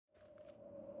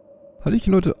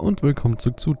Hallöchen Leute und willkommen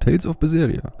zurück zu Tales of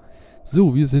Berseria.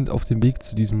 So, wir sind auf dem Weg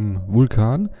zu diesem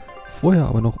Vulkan. Vorher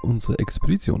aber noch unsere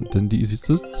Expedition, denn die ist jetzt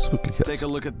zurückgekehrt. Take a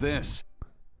look at this.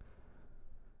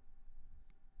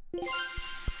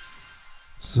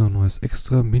 So, neues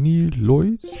extra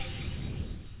Mini-Lloyd.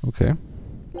 Okay.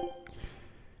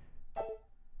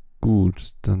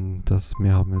 Gut, dann das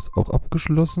Meer haben wir jetzt auch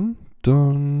abgeschlossen.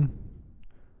 Dann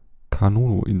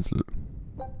Kanono-Insel.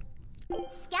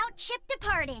 Scout ship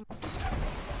departing.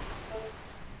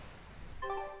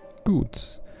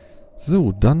 Gut.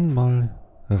 So, dann mal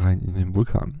rein in den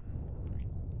Vulkan.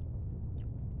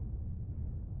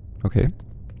 Okay.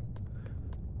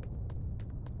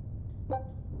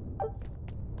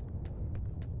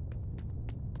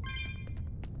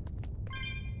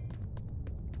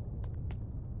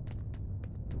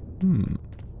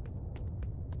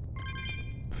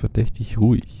 Verdächtig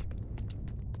ruhig.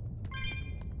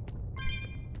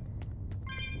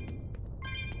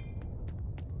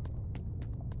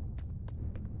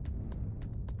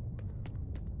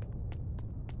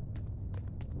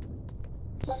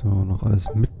 So, noch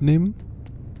alles mitnehmen.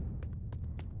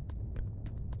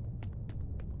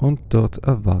 Und dort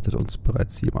erwartet uns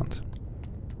bereits jemand.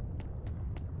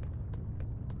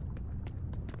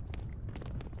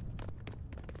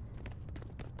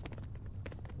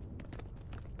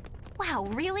 Wow,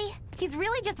 really? He's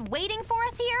really just waiting for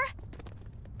us here?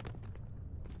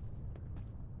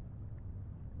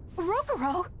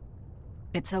 Rokuro!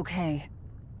 It's okay.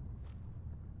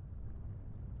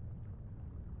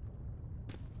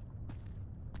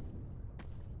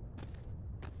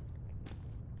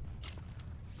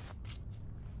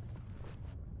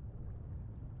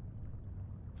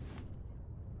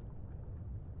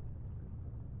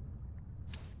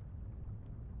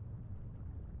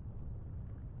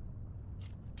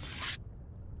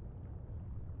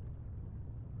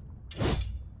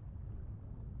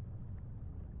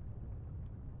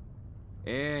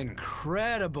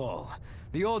 Incredible!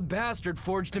 The old bastard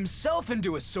forged himself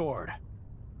into a sword!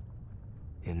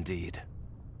 Indeed.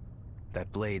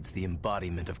 That blade's the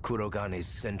embodiment of Kurogane's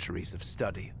centuries of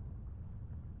study.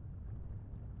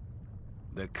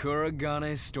 The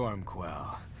Kurogane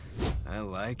Stormquell. I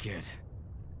like it.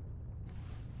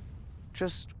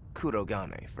 Just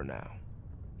Kurogane for now.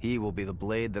 He will be the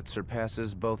blade that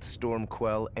surpasses both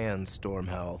Stormquell and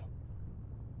Stormhowl.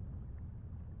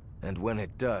 And when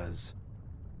it does,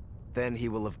 then he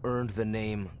will have earned the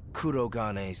name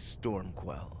Kurogane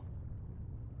Stormquell.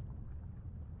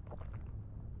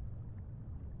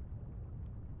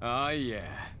 Oh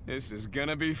yeah, this is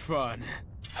gonna be fun.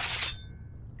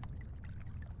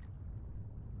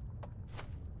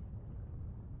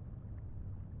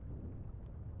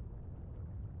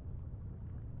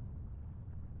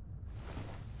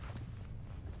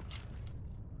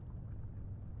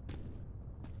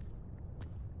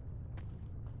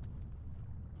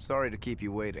 Sorry to keep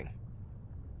you waiting.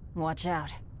 Watch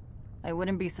out. I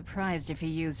wouldn't be surprised if he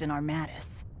used an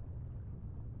Armatus.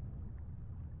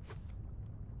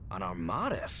 An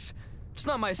Armatus? It's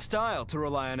not my style to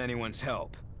rely on anyone's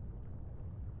help.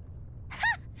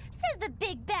 Ha! Says the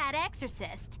big bad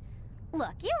exorcist.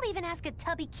 Look, you'll even ask a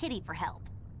tubby kitty for help.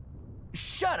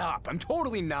 Shut up! I'm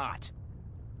totally not!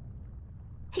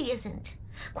 He isn't.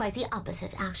 Quite the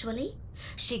opposite, actually.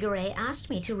 Shigure asked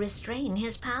me to restrain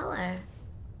his power.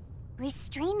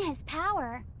 Restrain his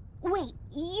power? Wait,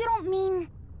 you don't mean...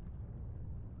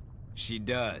 She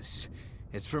does.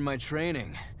 It's for my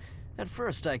training. At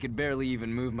first, I could barely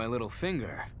even move my little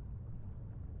finger.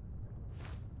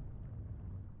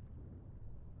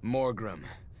 Morgrim,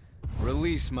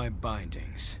 release my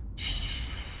bindings.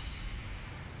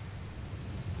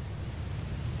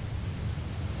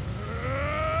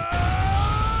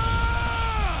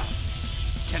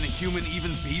 Can a human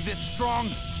even be this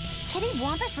strong? Kitty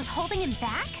Wampus was holding him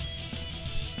back?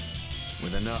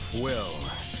 With enough will,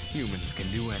 humans can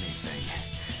do anything.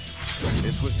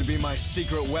 This was to be my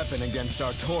secret weapon against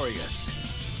Artorias.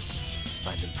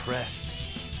 I'm impressed.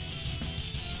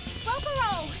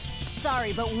 Rokuro!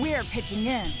 Sorry, but we're pitching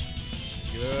in.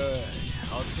 Good.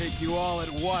 I'll take you all at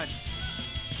once.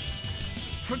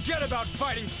 Forget about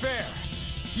fighting fair.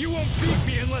 You won't beat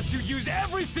me unless you use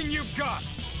everything you've got.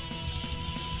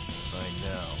 I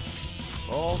know.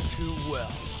 All too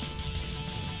well.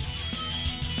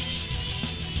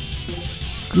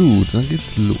 Gut, dann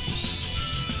geht's los.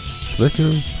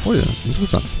 Schwäche, Feuer.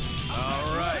 Interessant.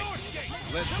 All right.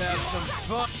 Let's have some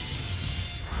fun.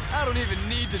 I don't even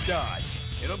need to dodge.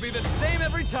 It'll be the same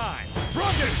every time.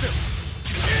 Rangetsu!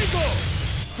 Eagle!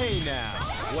 Hey now,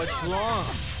 what's wrong?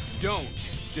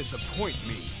 Don't disappoint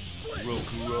me,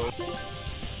 Rokuro.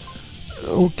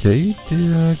 Okay,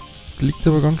 der liegt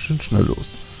aber ganz schön schnell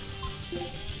los.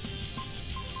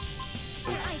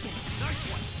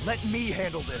 Let me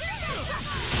handle this.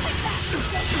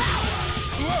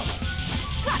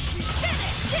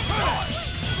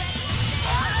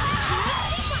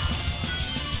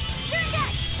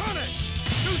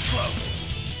 Too slow.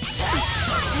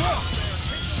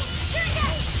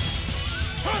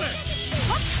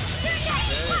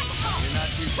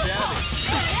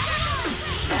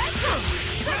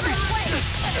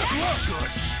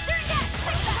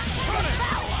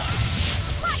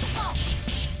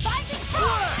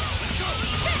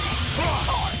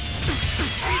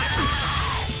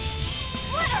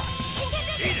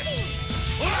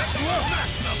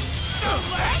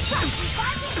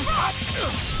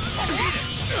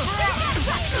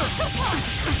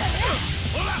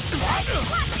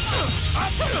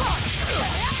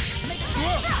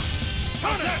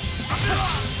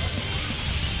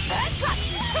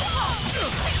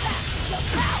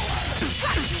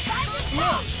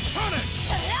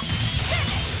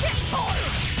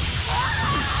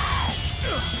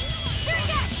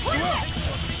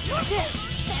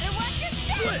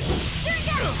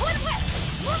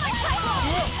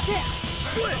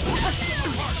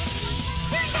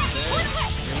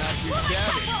 You're not too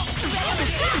shabby.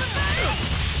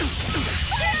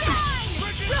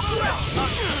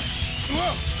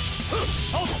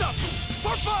 Hold up!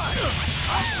 For five!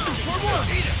 For one!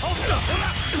 Eat it! Hold up!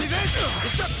 See this?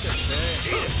 Deception!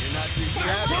 Eat it! You're not too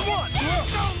shabby! For one! No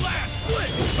last!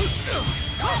 Split!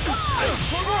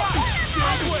 For one!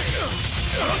 Halfway!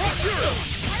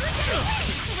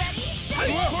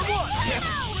 For one!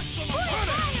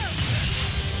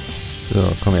 So,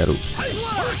 komm her, du.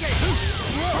 Hurricane!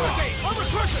 Hurricane! Armor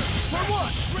crusher! For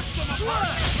one!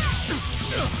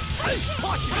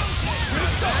 Watch it!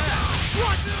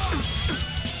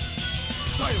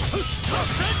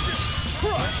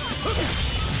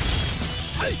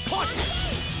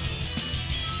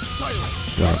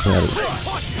 So, komm her, du.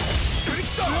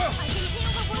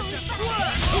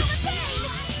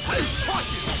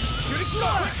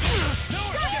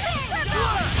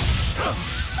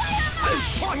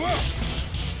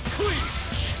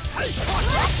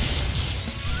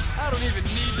 I don't even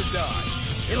need to dodge.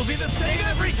 It'll be the same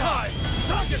every time!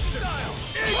 Target style!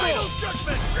 Final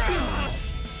judgment!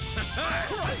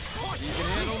 You can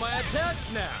handle my attacks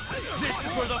now. This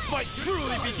is where the fight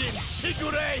truly begins,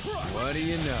 Shigure! What do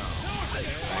you know?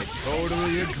 I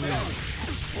totally agree.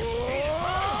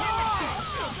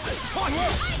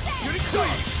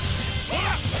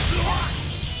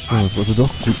 So, jetzt war sie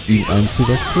doch gut, ihn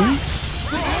einzuwechseln.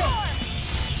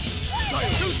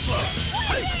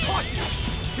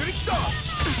 Shooting star!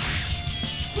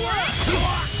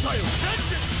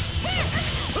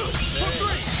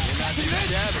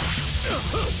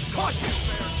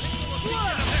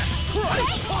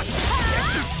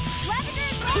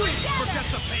 Forget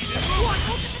the pain! What?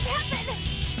 How did this happen?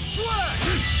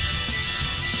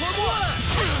 For what?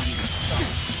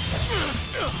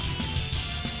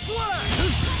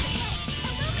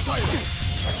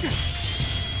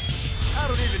 I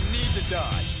don't even need to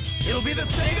dodge. It'll be the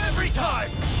same every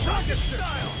time! Target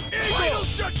style! Final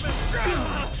judgment!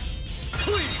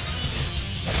 Clean!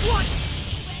 What?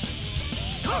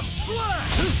 Come!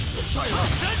 Slash!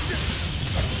 Ascension!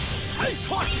 Hey,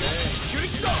 watch it!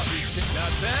 Shooting star!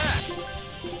 Not bad.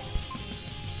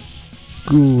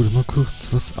 Gut, mal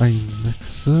kurz was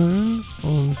einwechseln.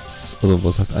 Und. Also,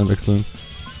 was heißt einwechseln?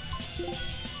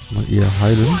 Mal eher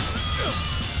heilen.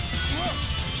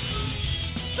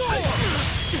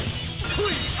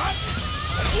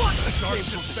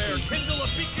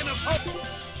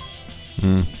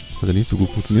 Das hat ja nicht so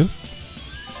gut funktioniert.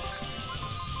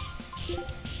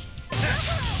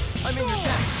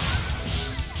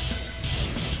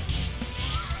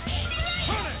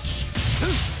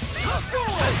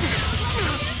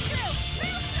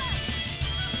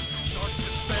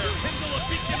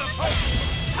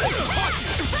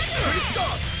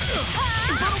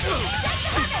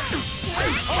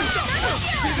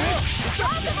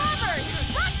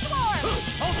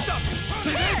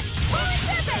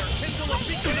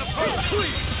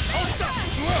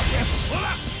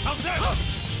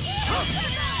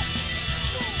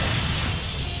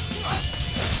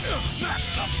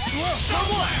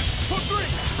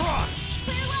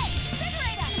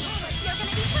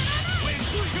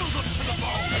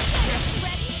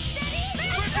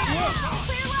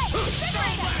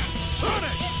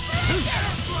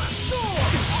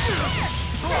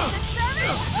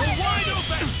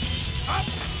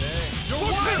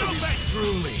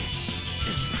 Truly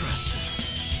impressive.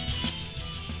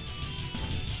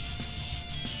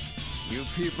 You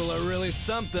people are really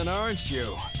something, aren't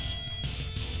you?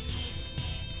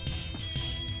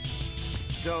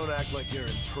 Don't act like you're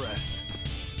impressed.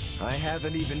 I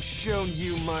haven't even shown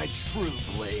you my true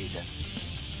blade.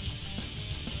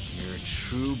 Your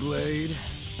true blade?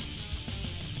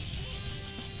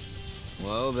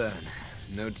 Well then,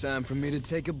 no time for me to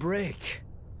take a break.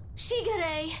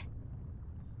 Shigure!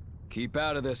 Keep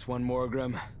out of this one,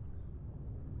 Morgrim.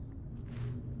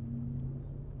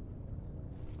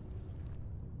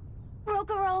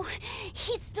 Rokuro,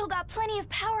 he's still got plenty of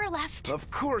power left.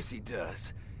 Of course he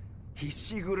does. He's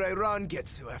Shigure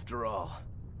Rangetsu after all.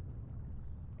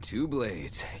 2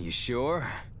 blades, you sure?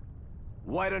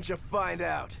 Why don't you find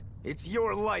out? It's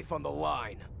your life on the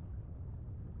line.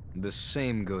 The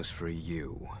same goes for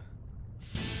you.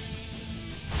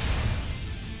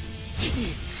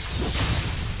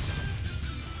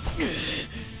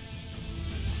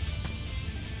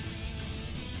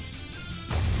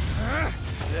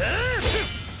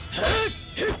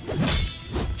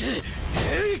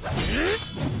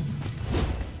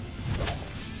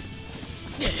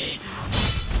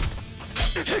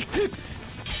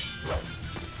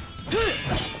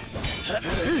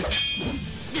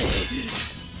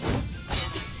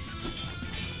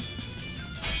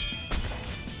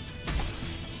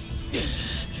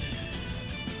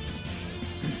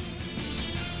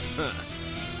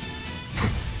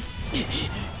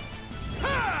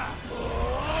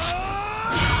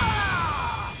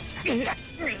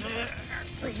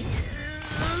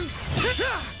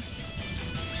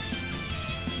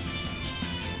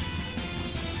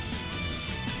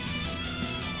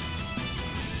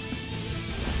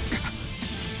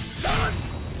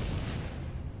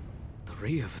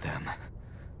 Of them.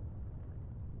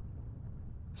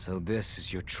 So this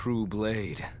is your true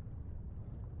blade.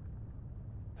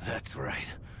 That's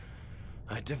right.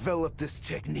 I developed this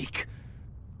technique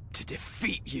to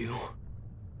defeat you.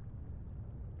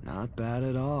 Not bad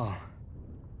at all.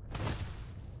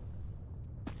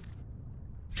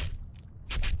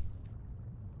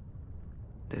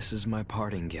 This is my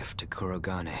parting gift to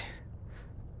Kurogane.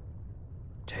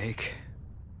 Take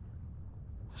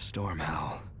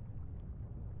Stormhowl.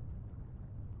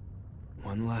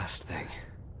 One last thing.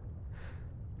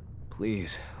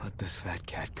 Please, let this fat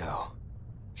cat go.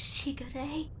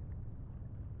 Shigure?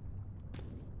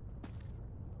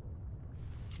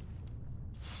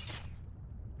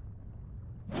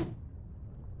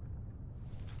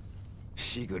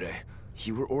 Shigure,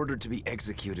 you were ordered to be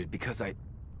executed because I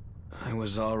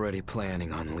was already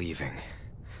planning on leaving.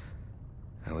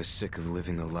 I was sick of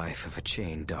living the life of a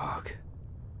chained dog.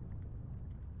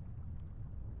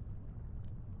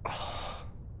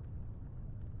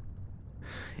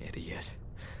 Idiot.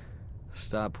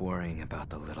 Stop worrying about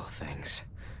the little things.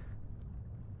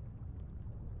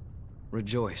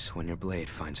 Rejoice when your blade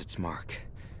finds its mark.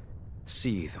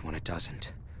 Seethe when it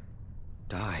doesn't.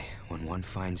 Die when one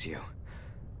finds you.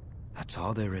 That's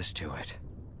all there is to it.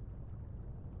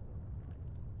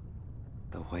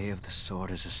 The way of the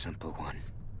sword is a simple one.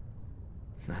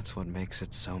 That's what makes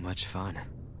it so much fun.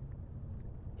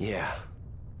 Yeah,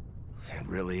 it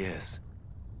really is.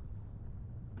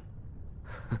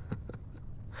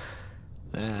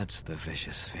 That's the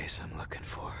vicious face I'm looking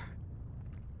for.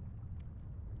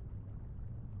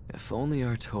 If only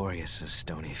Artorias'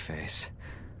 stony face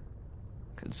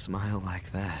could smile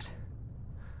like that,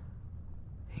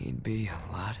 he'd be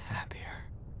a lot happier.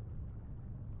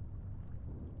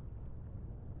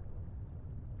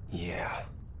 Yeah.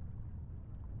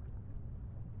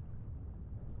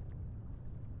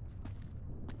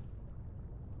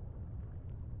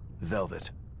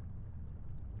 Velvet.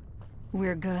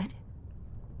 We're good?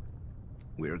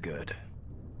 We're good.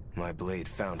 My blade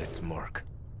found its mark.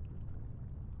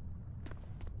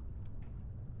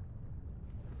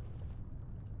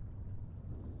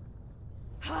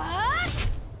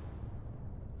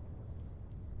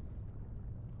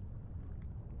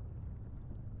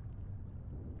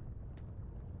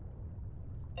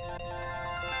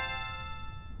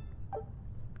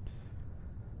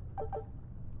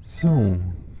 So,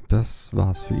 das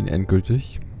war's für ihn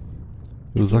endgültig.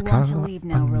 If you want to Yosakara leave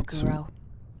now, Anmitsu. Rokuro,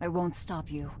 I won't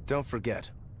stop you. Don't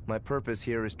forget, my purpose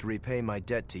here is to repay my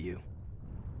debt to you.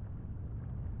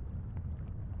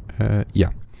 Ja.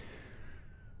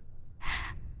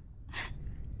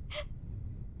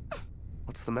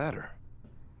 What's the matter?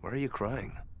 Why are you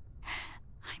crying?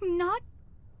 I'm not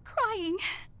crying.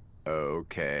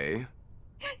 Okay.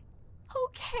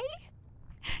 Okay?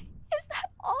 Is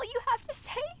that all you have to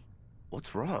say?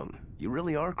 What's wrong? You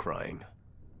really are crying.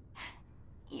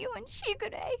 You and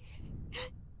Shigure.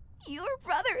 You were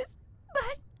brothers,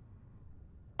 but...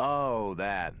 Oh,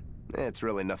 that. It's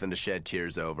really nothing to shed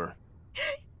tears over.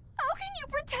 How can you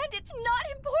pretend it's not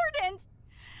important?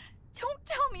 Don't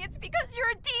tell me it's because you're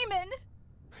a demon!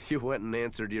 You went and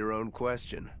answered your own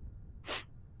question.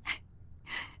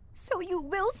 So you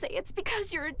will say it's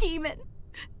because you're a demon?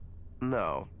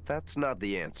 No, that's not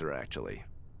the answer, actually.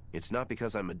 It's not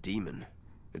because I'm a demon.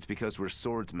 It's because we're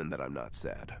swordsmen that I'm not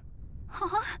sad.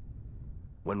 Huh?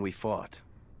 When we fought,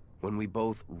 when we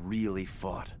both really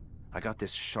fought, I got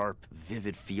this sharp,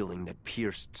 vivid feeling that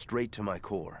pierced straight to my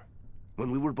core.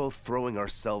 When we were both throwing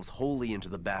ourselves wholly into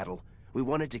the battle, we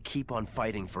wanted to keep on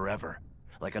fighting forever,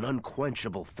 like an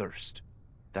unquenchable thirst.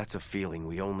 That's a feeling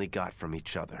we only got from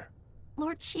each other.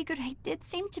 Lord Shigure did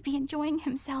seem to be enjoying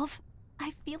himself.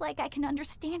 I feel like I can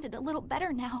understand it a little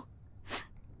better now.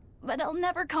 But I'll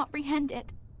never comprehend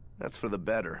it. That's for the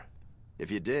better.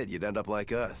 If you did, you'd end up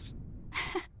like us.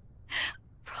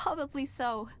 Probably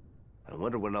so. I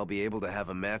wonder when I'll be able to have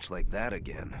a match like that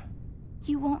again.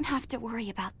 You won't have to worry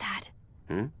about that.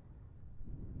 Hmm?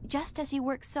 Just as you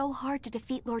work so hard to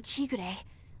defeat Lord Shigure,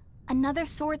 another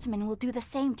swordsman will do the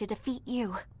same to defeat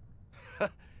you.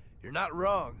 You're not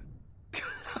wrong.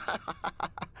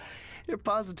 Your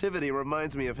positivity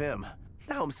reminds me of him.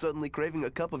 Now I'm suddenly craving a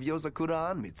cup of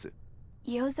Yozakura Anmitsu.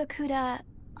 Yozakura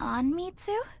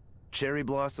Anmitsu? Cherry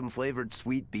blossom flavored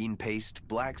sweet bean paste,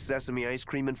 black sesame ice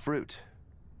cream, and fruit.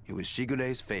 It was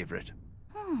Shigure's favorite.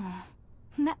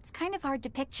 That's kind of hard to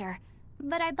picture,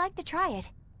 but I'd like to try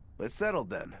it. Let's settle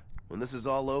then. When this is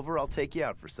all over, I'll take you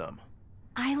out for some.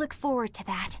 I look forward to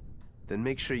that. Then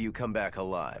make sure you come back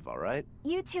alive, all right?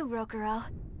 You too, Rokuro.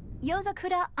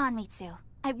 Yozakura Anmitsu.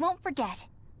 I won't forget.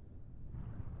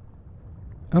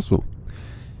 Ach so.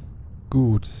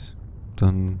 Gut.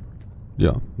 Dann,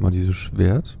 ja, mal dieses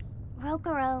Schwert.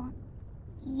 Rokuro,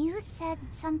 you said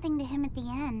something to him at the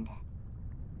end.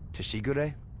 To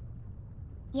Shigure?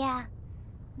 Yeah.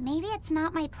 Maybe it's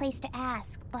not my place to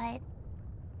ask, but...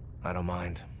 I don't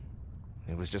mind.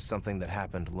 It was just something that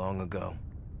happened long ago.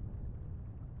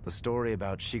 The story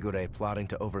about Shigure plotting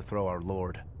to overthrow our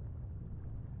lord.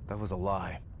 That was a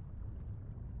lie.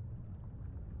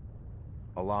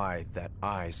 A lie that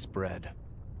I spread.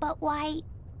 But why...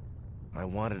 I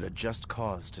wanted a just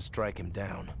cause to strike him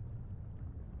down.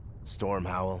 Storm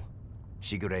Howl,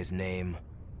 Shigure's name,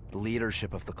 the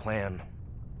leadership of the clan.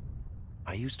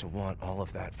 I used to want all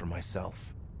of that for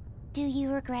myself. Do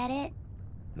you regret it?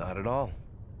 Not at all.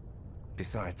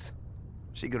 Besides,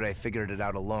 Shigure figured it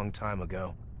out a long time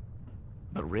ago.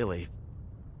 But really,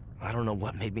 I don't know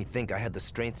what made me think I had the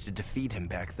strength to defeat him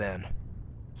back then.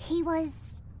 He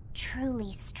was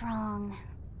truly strong.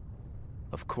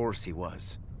 Of course he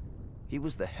was. He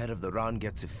was the head of the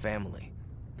Rangetsu family,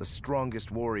 the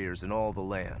strongest warriors in all the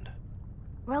land.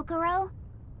 Rokuro,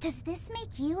 does this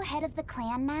make you head of the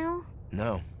clan now?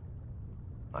 No.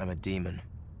 I'm a demon.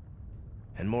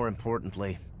 And more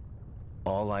importantly,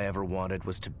 all I ever wanted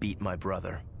was to beat my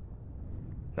brother.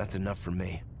 That's enough for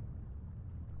me.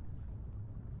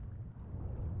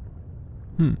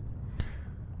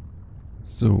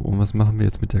 So, und was machen wir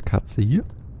jetzt mit der Katze hier?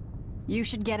 You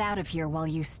should get out of here while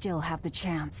you still have the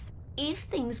chance. If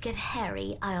things get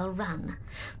hairy, I'll run.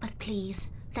 But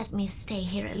please, let me stay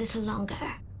here a little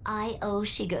longer. I owe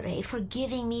Shigure for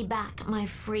giving me back my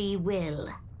free will.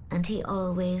 And he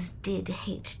always did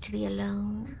hate to be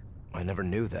alone. I never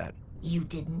knew that. You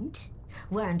didn't?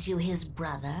 Weren't you his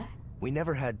brother? We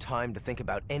never had time to think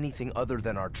about anything other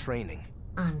than our training.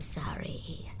 I'm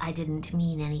sorry. I didn't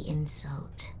mean any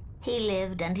insult. He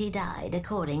lived and he died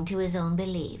according to his own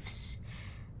beliefs.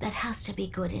 That has to be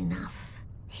good enough.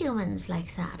 Humans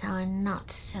like that are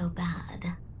not so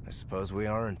bad. I suppose we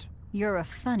aren't. You're a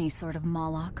funny sort of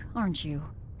Moloch, aren't you?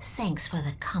 Thanks for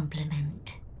the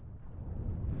compliment.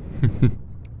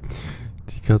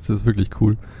 Die Katze ist wirklich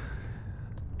cool.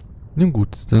 Nun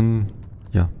gut, dann,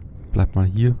 ja, bleib mal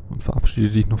hier und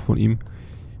verabschiede dich noch von ihm.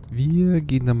 Wir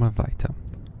gehen dann mal weiter.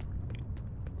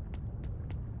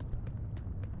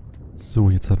 So,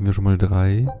 jetzt haben wir schon mal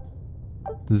 3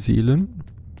 Seelen.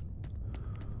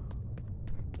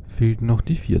 Fehlt noch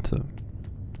die 4.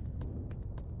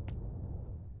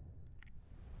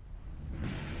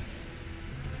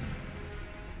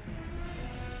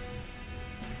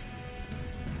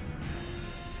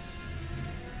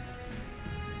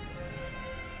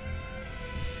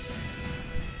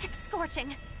 It's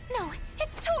scorching. No,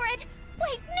 it's torrid.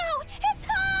 Wait, no, it's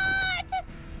hot!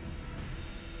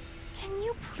 Can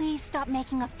you please stop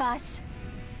making a fuss?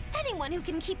 Anyone who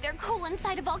can keep their cool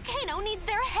inside a volcano needs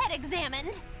their head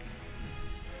examined.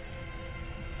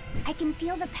 I can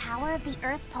feel the power of the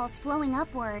earth pulse flowing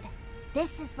upward.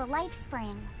 This is the life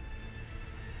spring.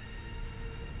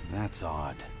 That's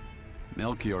odd.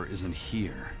 Melchior isn't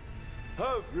here.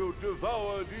 Have you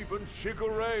devoured even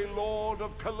Shigure, Lord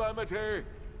of Calamity?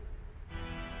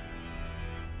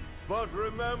 But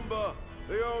remember,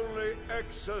 the only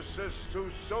exorcists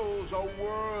whose souls are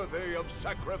worthy of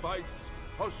sacrifice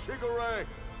are Shigure,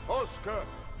 Oscar,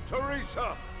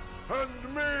 Teresa,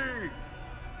 and me!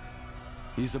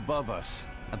 He's above us,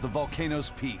 at the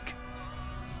volcano's peak.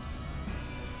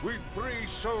 With 3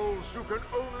 souls, you can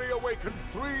only awaken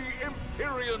 3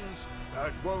 Empyreans.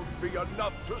 That won't be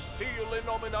enough to seal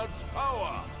Inominant's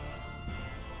power.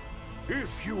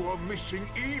 If you are missing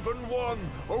even one,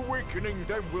 awakening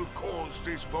them will cause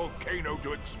this volcano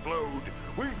to explode,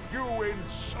 with you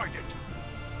inside it.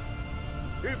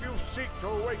 If you seek to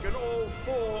awaken all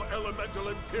 4 elemental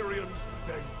Empyreans,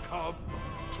 then come.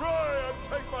 Try and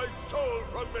take my soul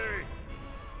from me!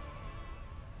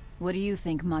 What do you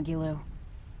think, Magilo?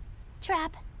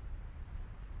 Trap.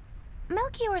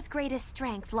 Melchior's greatest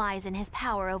strength lies in his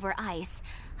power over ice.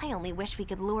 I only wish we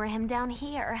could lure him down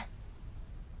here.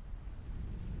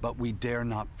 But we dare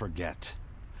not forget.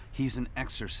 He's an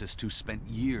exorcist who spent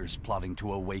years plotting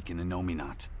to awaken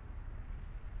Inominat.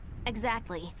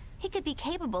 Exactly. He could be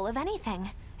capable of anything.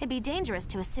 It'd be dangerous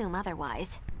to assume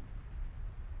otherwise.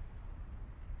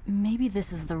 Maybe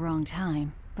this is the wrong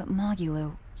time, but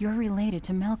Magilo, you're related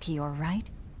to Melchior, right?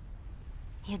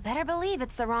 You'd better believe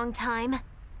it's the wrong time.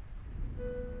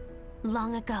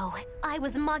 Long ago, I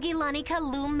was Magilanica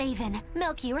Loom Maven,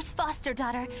 Melchior's foster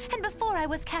daughter, and before I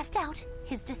was cast out,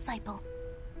 his disciple.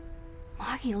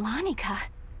 Magilanica?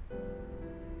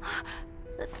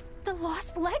 The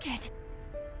lost legate?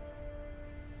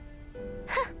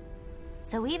 Huh.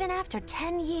 So even after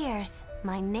 10 years,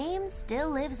 my name still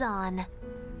lives on.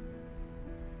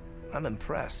 I'm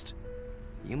impressed.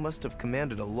 You must have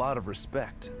commanded a lot of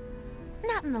respect.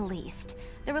 Not in the least.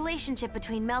 The relationship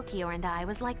between Melchior and I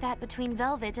was like that between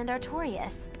Velvet and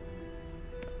Artorias.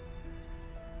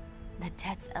 The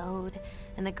debts owed,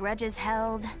 and the grudges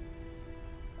held.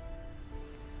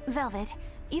 Velvet,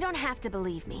 you don't have to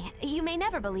believe me. You may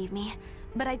never believe me.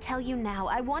 But I tell you now,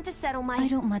 I want to settle my— I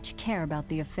don't much care about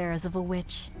the affairs of a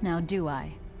witch, now do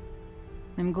I?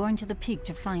 I'm going to the peak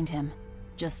to find him.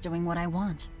 Just doing what I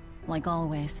want, like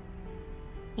always.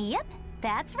 Yep,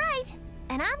 that's right.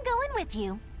 And I'm going with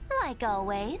you, like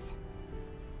always.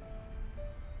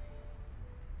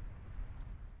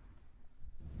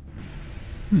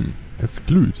 Es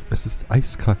glüht. Es ist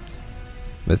eiskalt.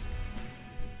 Was?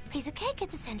 Piece of cake,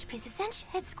 it's a cinch. Piece of cinch,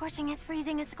 it's scorching, it's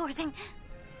freezing, it's scorching.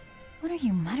 What are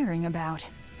you muttering about?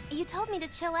 You told me to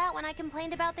chill out when I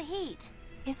complained about the heat.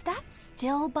 Is that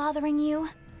still bothering you?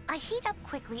 I heat up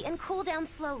quickly and cool down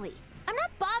slowly. I'm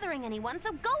not bothering anyone,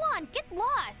 so go on, get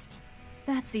lost!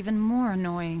 That's even more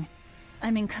annoying. I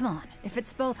mean, come on. If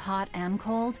it's both hot and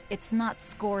cold, it's not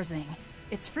scorzing.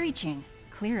 It's freeching,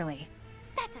 clearly.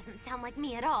 That doesn't sound like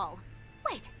me at all.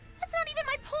 Wait, that's not even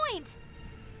my point!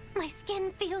 My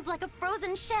skin feels like a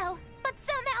frozen shell, but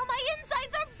somehow my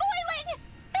insides are boiling!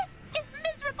 This is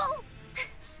miserable!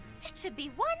 It should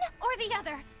be one or the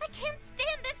other. I can't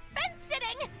stand this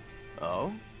fence-sitting!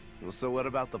 Oh? Well, so what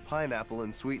about the pineapple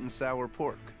and sweet and sour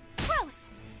pork? Gross!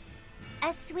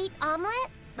 A sweet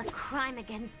omelet? A crime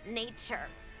against nature.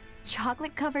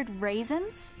 Chocolate-covered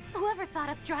raisins? Whoever thought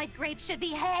up dried grapes should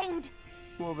be hanged!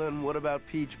 Well then, what about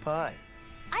peach pie?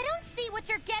 I don't see what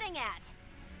you're getting at!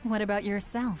 What about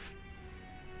yourself?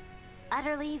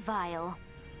 Utterly vile.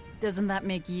 Doesn't that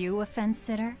make you a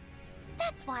fence-sitter?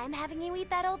 That's why I'm having you eat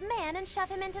that old man and shove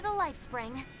him into the life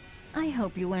spring. I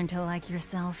hope you learn to like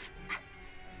yourself.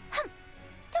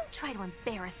 Don't try to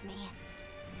embarrass me.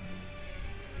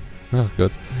 Ach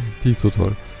Gott, die ist so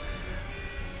toll.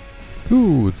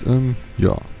 Gut,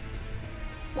 ja.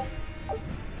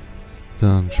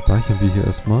 Dann speichern wir hier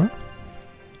erstmal.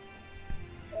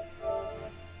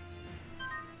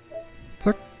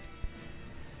 Zack.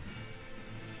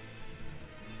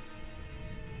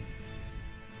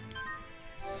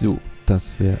 So,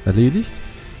 das wäre erledigt.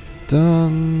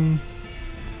 Dann...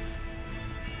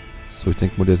 So, ich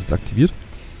denke mal, der ist jetzt aktiviert.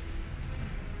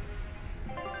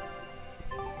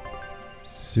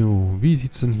 So, wie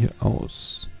sieht's denn hier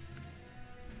aus?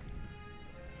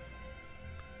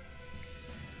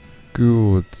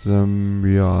 Gut,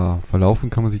 ja, verlaufen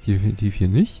kann man sich definitiv hier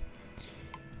nicht.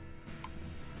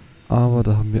 Aber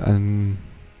da haben wir ein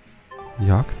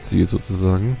Jagdziel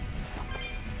sozusagen.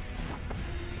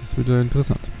 Das ist wieder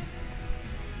interessant.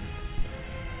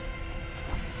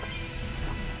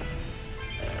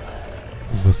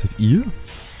 Und was seid ihr?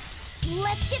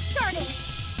 Let's get started.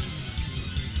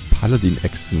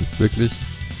 Paladin-Echsen, wirklich?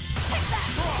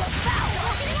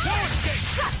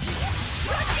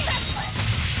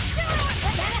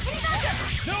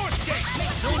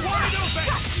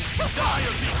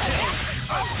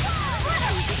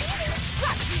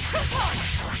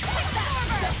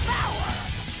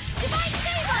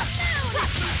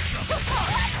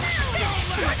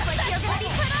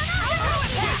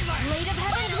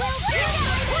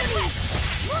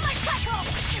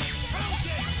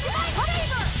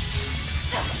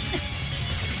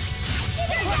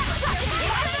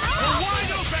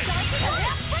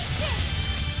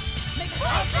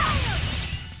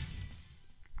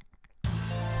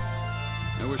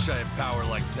 I wish I had power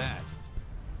like that.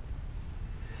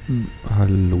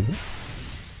 Hallo?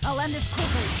 I'll end this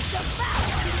quickly.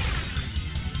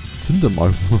 Zünde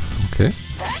mal. Okay.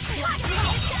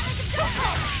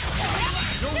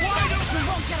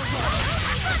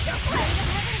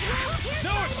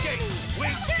 No escape!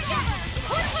 Wait!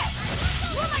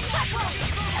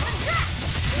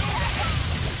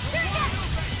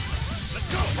 Let's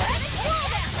go!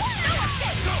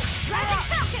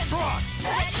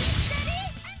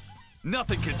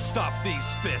 Nothing can stop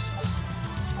these fists!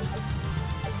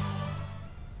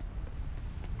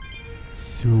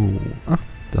 So. Ach,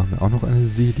 da haben wir auch noch eine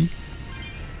Seele.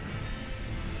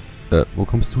 Wo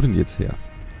kommst du denn jetzt her?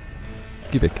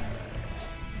 Geh weg.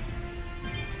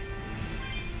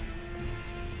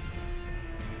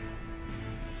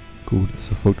 Gut, es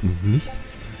verfolgt uns nicht.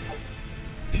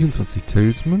 24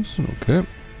 Tails-Münzen, okay.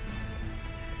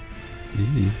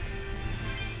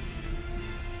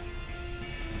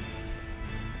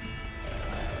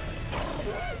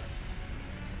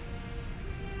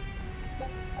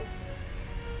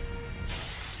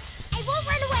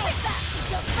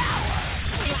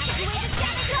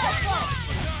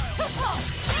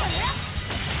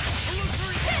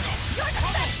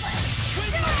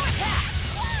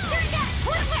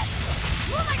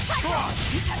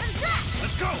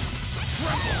 Let's go!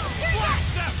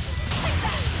 Blast them!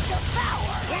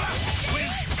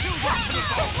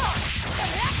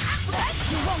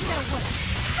 You won't get away!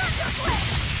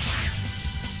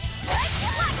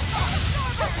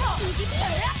 Easy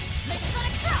peasy!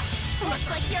 Looks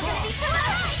like you're gonna be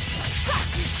surprised!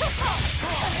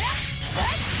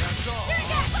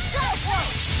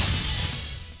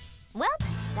 Well,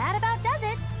 that about does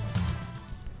it.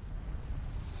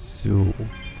 So.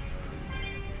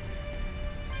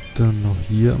 Dann noch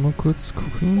hier einmal kurz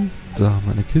gucken. Da haben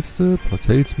wir eine Kiste, ein paar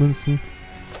Tails-Münzen.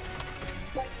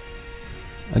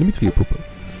 Eine Mithril-Puppe.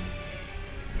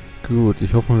 Gut,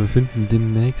 ich hoffe, wir finden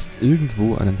demnächst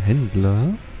irgendwo einen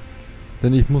Händler.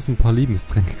 Denn ich muss ein paar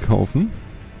Lebenstränke kaufen.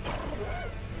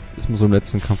 Ist mir so im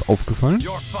letzten Kampf aufgefallen.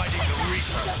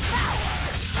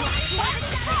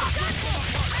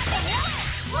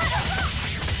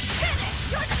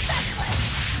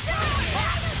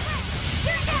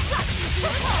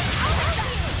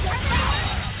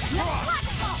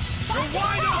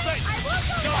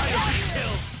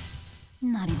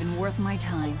 Not even worth my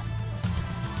time.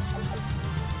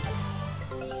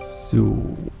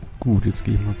 So, gut, jetzt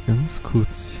gehen wir ganz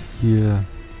kurz hier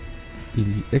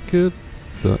in die Ecke.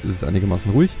 Da ist es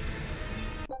einigermaßen ruhig.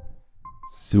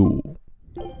 So.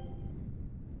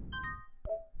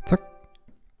 Zack.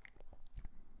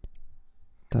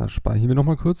 Da speichern wir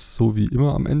nochmal kurz, so wie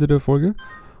immer am Ende der Folge.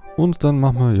 Und dann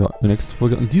machen wir ja in der nächsten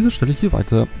Folge an dieser Stelle hier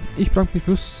weiter. Ich bedanke mich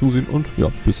fürs Zusehen und ja,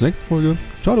 bis zur nächsten Folge.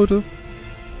 Ciao, Leute.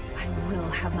 I will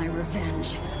have my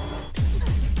revenge.